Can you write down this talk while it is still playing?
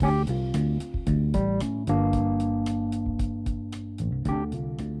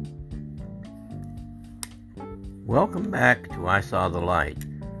Welcome back to I Saw the Light,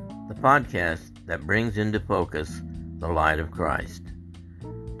 the podcast that brings into focus the light of Christ.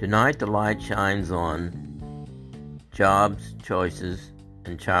 Tonight the light shines on jobs, choices,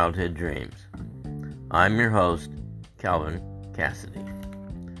 and childhood dreams. I'm your host, Calvin Cassidy.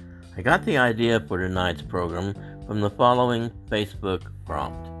 I got the idea for tonight's program from the following Facebook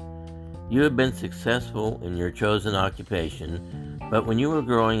prompt. You have been successful in your chosen occupation, but when you were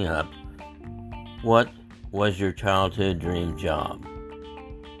growing up, what was your childhood dream job?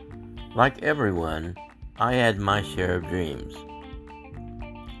 Like everyone, I had my share of dreams.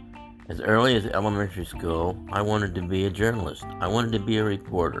 As early as elementary school, I wanted to be a journalist. I wanted to be a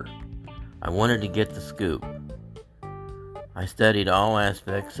reporter. I wanted to get the scoop. I studied all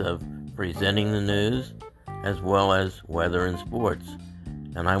aspects of presenting the news as well as weather and sports,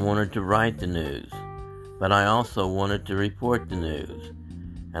 and I wanted to write the news, but I also wanted to report the news,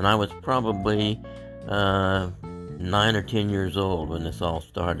 and I was probably 9 or 10 years old when this all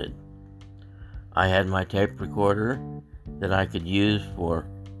started. I had my tape recorder that I could use for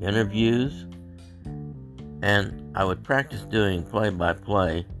interviews, and I would practice doing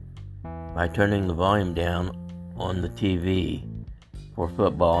play-by-play by turning the volume down on the TV for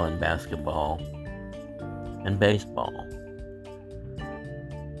football and basketball and baseball.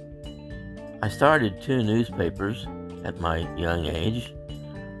 I started 2 newspapers at my young age.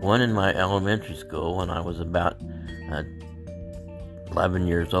 One in my elementary school when I was about 11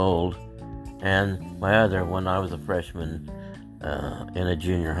 years old, and my other when I was a freshman in a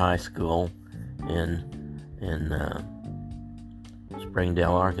junior high school in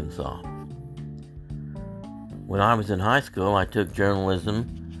Springdale, Arkansas. When I was in high school, I took journalism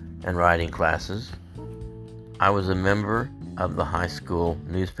and writing classes. I was a member of the high school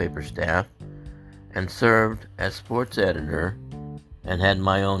newspaper staff and served as sports editor and had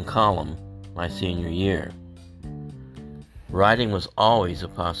my own column my senior year. Writing was always a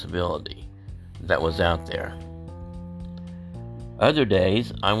possibility that was out there. Other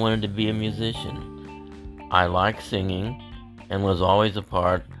days, I wanted to be a musician. I liked singing and was always a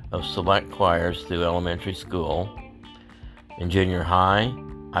part of select choirs through elementary school. In junior high,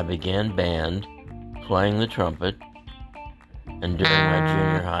 I began band, playing the trumpet, and during my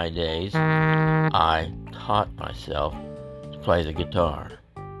junior high days, I taught myself to play the guitar.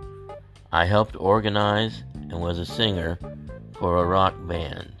 I helped organize and was a singer for a rock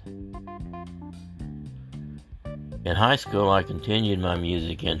band. In high school, I continued my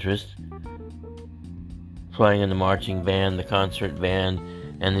music interest, playing in the marching band, the concert band,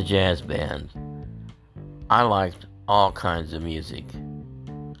 and the jazz band. I liked all kinds of music.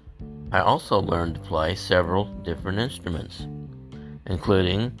 I also learned to play several different instruments,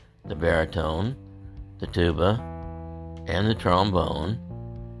 including the baritone, the tuba, and the trombone,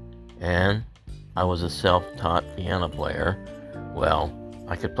 and I was a self-taught piano player. Well,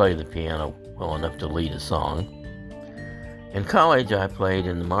 I could play the piano well enough to lead a song. In college, I played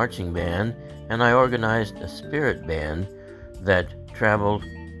in the marching band, and I organized a spirit band that traveled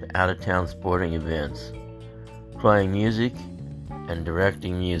to out-of-town sporting events. Playing music and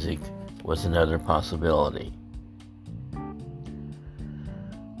directing music was another possibility.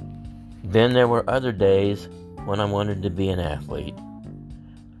 Then there were other days when I wanted to be an athlete.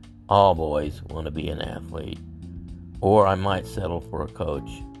 All boys want to be an athlete, or I might settle for a coach.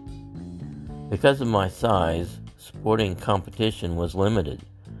 Because of my size, sporting competition was limited.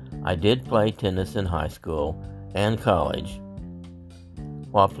 I did play tennis in high school and college.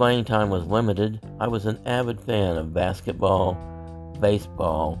 While playing time was limited, I was an avid fan of basketball,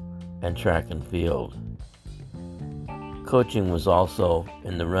 baseball, and track and field. Coaching was also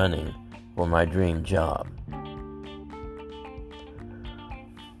in the running for my dream job.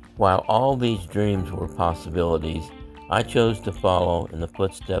 While all these dreams were possibilities, I chose to follow in the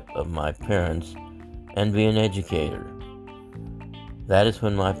footsteps of my parents and be an educator. That is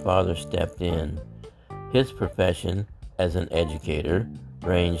when my father stepped in. His profession as an educator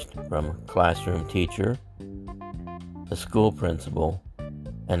ranged from classroom teacher, a school principal,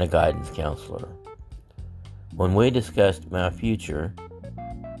 and a guidance counselor. When we discussed my future,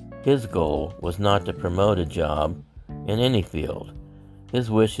 his goal was not to promote a job in any field. His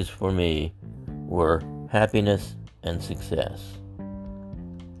wishes for me were happiness and success.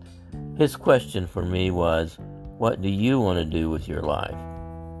 His question for me was, what do you want to do with your life?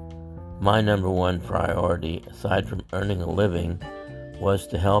 My number one priority, aside from earning a living, was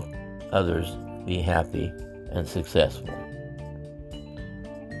to help others be happy and successful.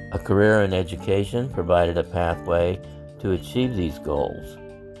 A career in education provided a pathway to achieve these goals.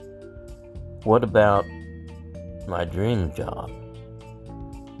 What about my dream job?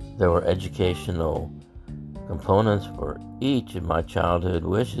 There were educational components for each of my childhood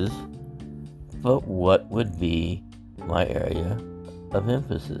wishes, but what would be my area of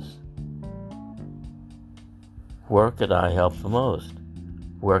emphasis? Where could I help the most?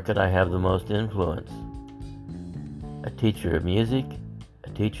 Where could I have the most influence? A teacher of music, a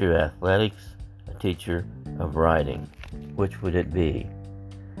teacher of athletics, a teacher of writing. Which would it be?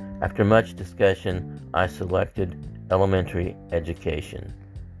 After much discussion, I selected elementary education,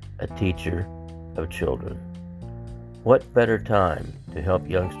 a teacher of children. What better time to help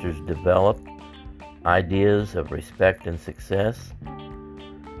youngsters develop ideas of respect and success?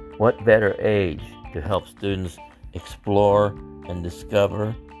 What better age to help students explore and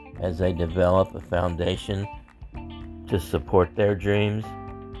discover as they develop a foundation to support their dreams?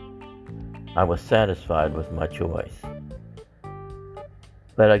 I was satisfied with my choice.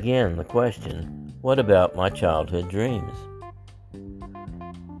 But again, the question, what about my childhood dreams?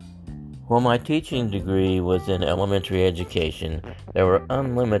 While my teaching degree was in elementary education, there were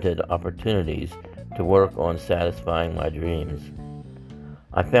unlimited opportunities to work on satisfying my dreams.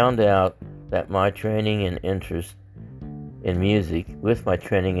 I found out that with my training and interest in music,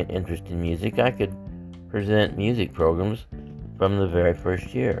 I could present music programs from the very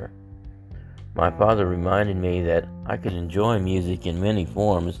first year. My father reminded me that I could enjoy music in many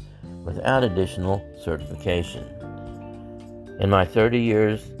forms without additional certification. In my 30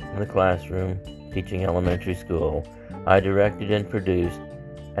 years in the classroom teaching elementary school, I directed and produced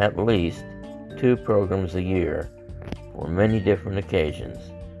at least 2 programs a year for many different occasions.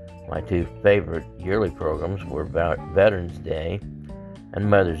 My 2 favorite yearly programs were Veterans Day and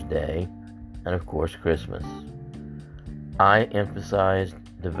Mother's Day, and of course Christmas. I emphasized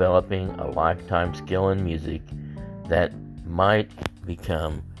developing a lifetime skill in music that might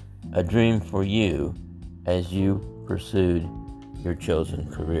become a dream for you as you pursued your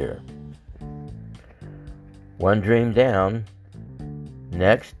chosen career. One dream down.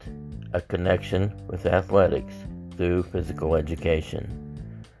 Next, a connection with athletics through physical education.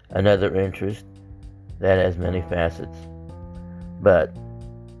 Another interest that has many facets, but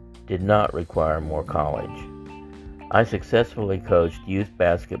did not require more college. I successfully coached youth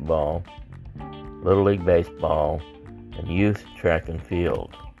basketball, Little League baseball, and youth track and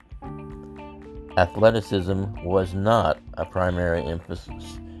field. Athleticism was not a primary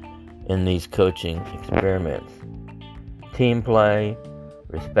emphasis in these coaching experiments. Team play,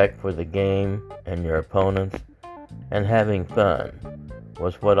 respect for the game and your opponents, and having fun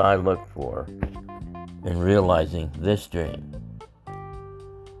was what I looked for in realizing this dream.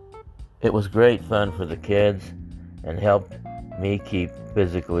 It was great fun for the kids and helped me keep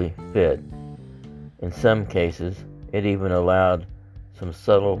physically fit. In some cases, it even allowed some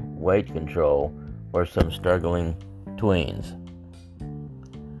subtle weight control for some struggling tweens.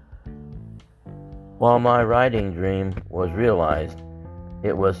 While my writing dream was realized,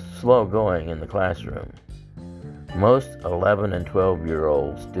 it was slow going in the classroom. Most 11 and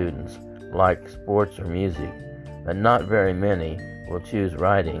 12-year-old students like sports or music, but not very many will choose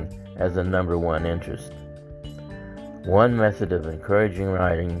writing as the number one interest. One method of encouraging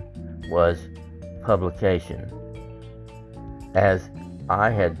writing was publication. As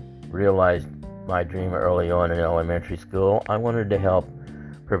I had realized my dream early on in elementary school, I wanted to help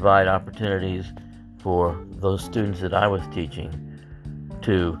provide opportunities for those students that I was teaching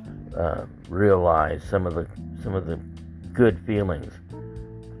to realize some of the good feelings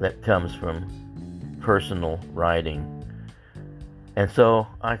that comes from personal writing. And so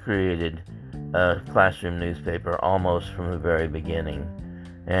I created a classroom newspaper almost from the very beginning.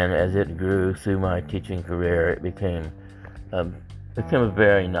 And as it grew through my teaching career, it became a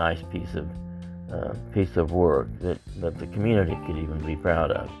very nice piece of work that the community could even be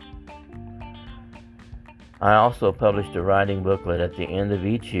proud of. I also published a writing booklet at the end of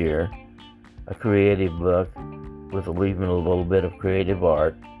each year, a creative book with even a little bit of creative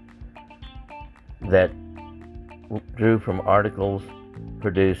art that drew from articles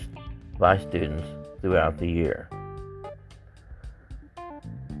produced by students throughout the year.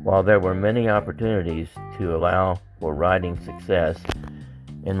 While there were many opportunities to allow for writing success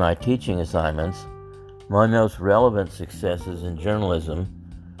in my teaching assignments, my most relevant successes in journalism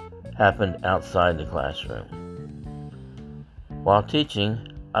happened outside the classroom. While teaching,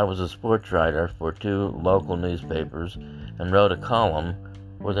 I was a sports writer for 2 local newspapers and wrote a column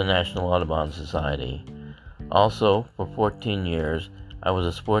for the National Audubon Society. Also, for 14 years, I was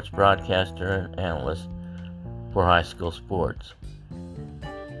a sports broadcaster and analyst for high school sports.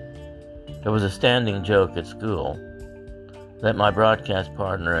 There was a standing joke at school that my broadcast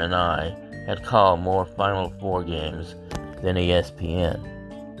partner and I had called more Final Four games than ESPN.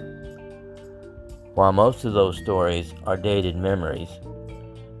 While most of those stories are dated memories,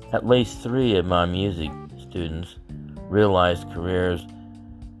 at least 3 of my music students realized careers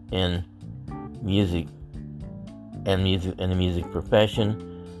in music and in the music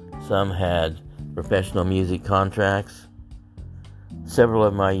profession. Some had professional music contracts. Several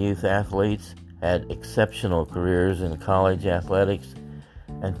of my youth athletes had exceptional careers in college athletics,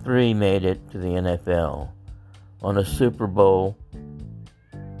 and 3 made it to the NFL. On a Super Bowl,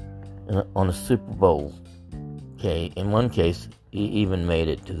 in one case, he even made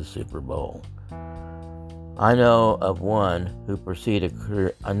it to the Super Bowl. I know of one who pursued a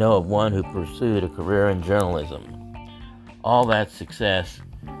career in journalism. All that success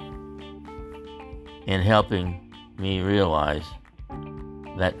in helping me realize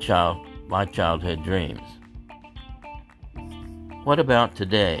my childhood dreams. What about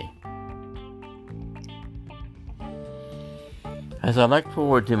today? As I look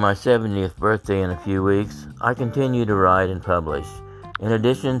forward to my 70th birthday in a few weeks, I continue to write and publish. In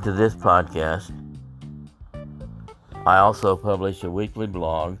addition to this podcast, I also publish a weekly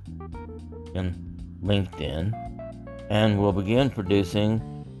blog in LinkedIn and will begin producing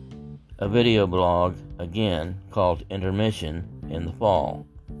a video blog again called Intermission in the fall.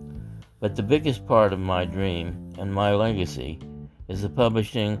 But the biggest part of my dream and my legacy is the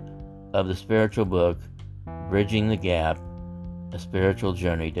publishing of the spiritual book, Bridging the Gap, A Spiritual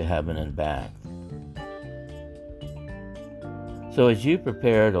Journey to Heaven and Back. So as you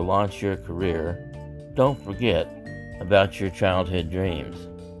prepare to launch your career, don't forget about your childhood dreams.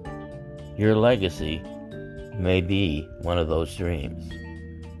 Your legacy may be one of those dreams.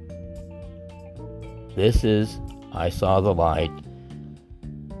 This is I Saw the Light.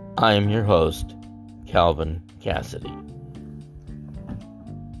 I am your host, Calvin Cassidy.